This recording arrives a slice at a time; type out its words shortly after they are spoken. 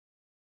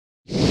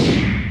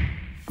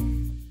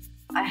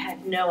I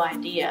had no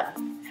idea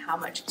how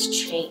much it's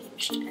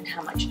changed and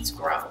how much it's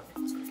grown.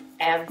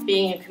 And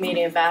being a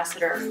community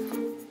ambassador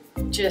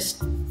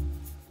just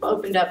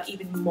opened up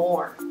even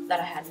more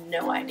that I had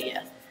no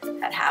idea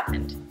had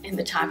happened in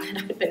the time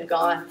that I'd been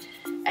gone.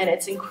 And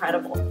it's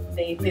incredible.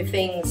 The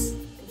things,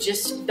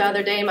 just the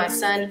other day, my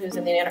son, who's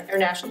in the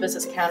International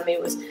Business Academy,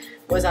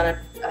 was on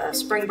a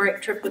spring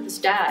break trip with his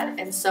dad,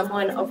 and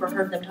someone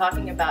overheard them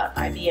talking about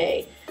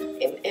IBA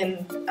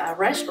in a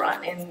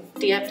restaurant in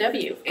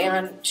DFW.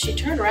 And she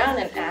turned around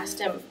and asked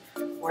him,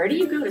 "Where do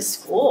you go to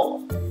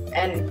school?"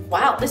 And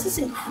wow, this is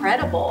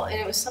incredible. And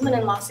it was someone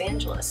in Los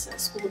Angeles, a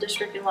school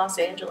district in Los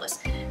Angeles,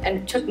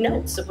 and took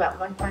notes about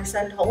what my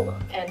son told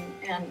him.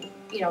 And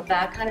you know,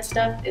 that kind of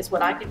stuff is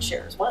what I can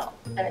share as well.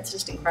 And it's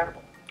just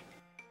incredible.